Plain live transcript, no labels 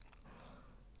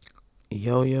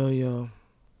Yo, yo, yo.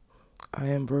 I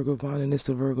am Virgo Vaughn, and it's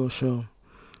the Virgo Show.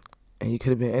 And you could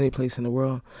have been any place in the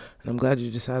world. And I'm glad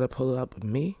you decided to pull up with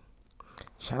me.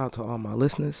 Shout out to all my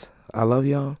listeners. I love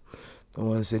y'all. The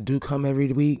ones that do come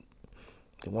every week.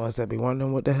 The ones that be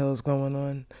wondering what the hell's going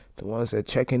on. The ones that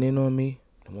checking in on me.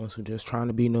 The ones who just trying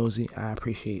to be nosy. I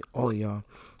appreciate all of y'all.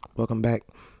 Welcome back.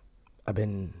 I've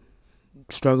been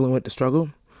struggling with the struggle.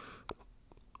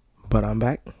 But I'm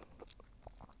back.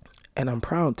 And I'm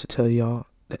proud to tell y'all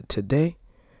that today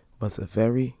was a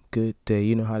very good day.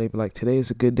 You know how they be like, today is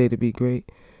a good day to be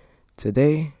great.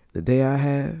 Today, the day I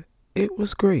had, it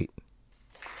was great.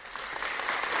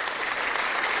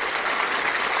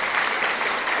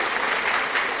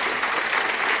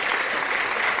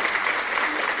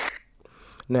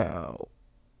 Now,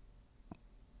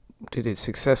 did it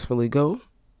successfully go?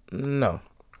 No.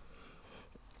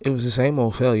 It was the same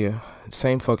old failure,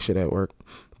 same fuck shit at work.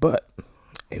 But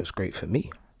it was great for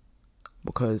me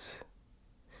because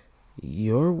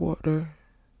you're water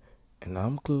and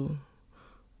I'm glue,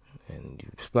 and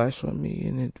you splash on me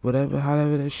and it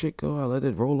however that shit go, I let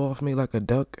it roll off me like a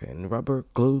duck and rubber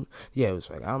glue. Yeah, it was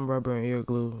like I'm rubber and you're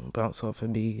glue, bounce off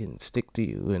of me and stick to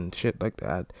you and shit like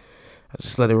that. I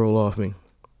just let it roll off me.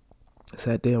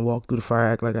 Sat there and walked through the fire,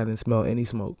 act like I didn't smell any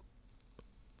smoke.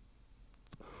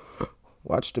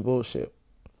 Watch the bullshit.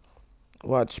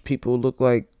 Watch people look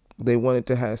like they wanted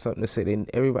to have something to say.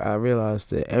 I realized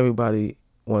that everybody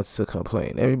wants to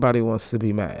complain. Everybody wants to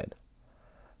be mad.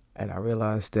 And I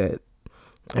realized that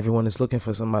everyone is looking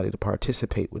for somebody to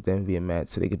participate with them being mad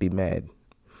so they could be mad.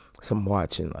 So I'm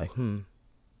watching like, I'm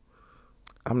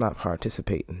not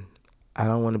participating. I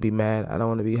don't want to be mad. I don't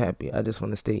want to be happy. I just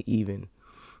want to stay even.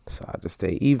 So I just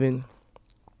stay even.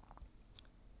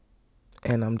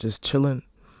 And I'm just chilling.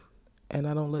 And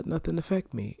I don't let nothing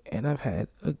affect me. And I've had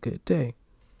a good day.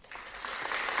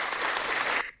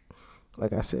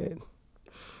 Like I said.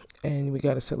 And we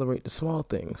got to celebrate the small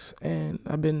things. And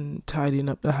I've been tidying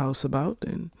up the house about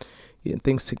and getting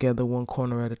things together one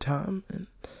corner at a time. And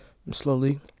I'm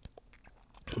slowly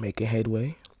making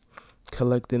headway.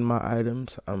 Collecting my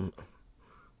items.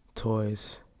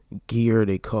 Toys. Gear,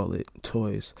 they call it.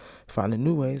 Toys. Finding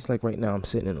new ways. Like right now, I'm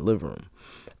sitting in the living room.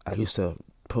 I used to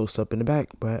post up in the back,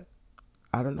 but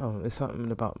I don't know. There's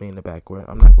something about me in the back where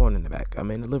I'm not going in the back.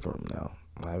 I'm in the living room now.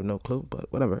 I have no clue,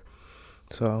 but whatever.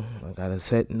 So I got a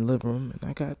set in the living room, and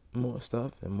I got more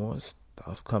stuff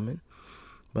coming.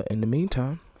 But in the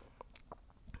meantime,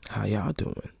 how y'all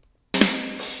doing?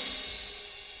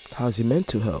 How's your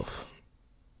mental health?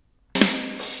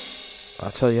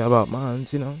 I'll tell you about mine,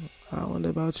 I wonder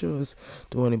about yours.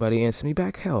 Do anybody answer me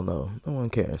back? Hell no. No one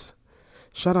cares.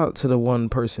 Shout out to the one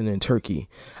person in Turkey.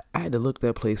 I had to look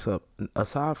that place up.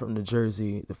 Aside from the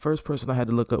Jersey, the first person I had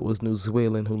to look up was New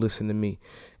Zealand who listened to me.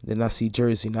 Then I see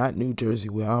Jersey, not New Jersey,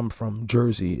 where I'm from.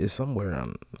 Jersey is somewhere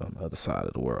on the other side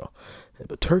of the world.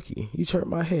 But Turkey, you turned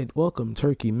my head. Welcome,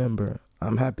 Turkey member.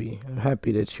 I'm happy. I'm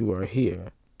happy that you are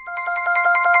here.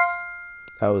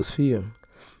 That was for you.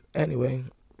 Anyway,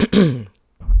 I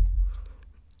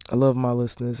love my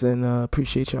listeners and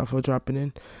appreciate y'all for dropping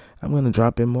in. I'm going to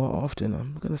drop in more often.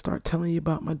 I'm going to start telling you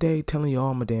about my day, telling you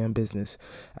all my damn business.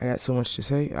 I got so much to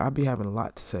say. I'll be having a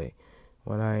lot to say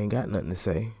when I ain't got nothing to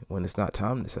say, when it's not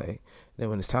time to say. Then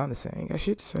when it's time to say, I ain't got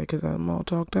shit to say because I'm all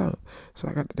talked out. So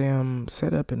I got the damn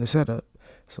setup in the setup.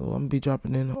 So I'm going to be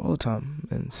dropping in all the time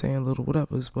and saying little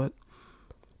whatevers. But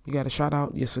you got to shout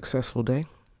out your successful day.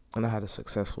 And I had a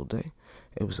successful day.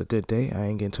 It was a good day. I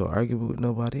ain't getting into an argument with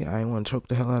nobody. I ain't want to choke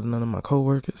the hell out of none of my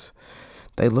coworkers.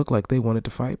 They looked like they wanted to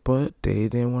fight, but they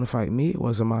didn't want to fight me. It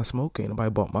wasn't my smoke. Ain't nobody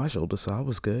bumped my shoulder, so I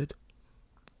was good.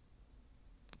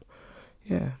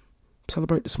 Yeah.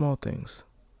 Celebrate the small things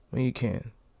when you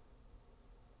can.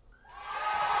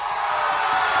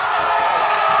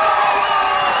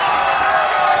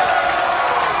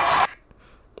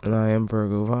 And I am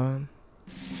Virgo Vaughn.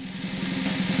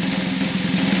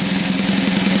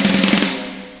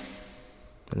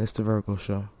 And it's the Virgo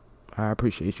Show. I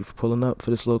appreciate you for pulling up for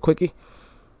this little quickie.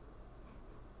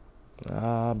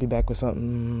 I'll be back with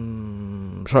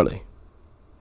something shortly.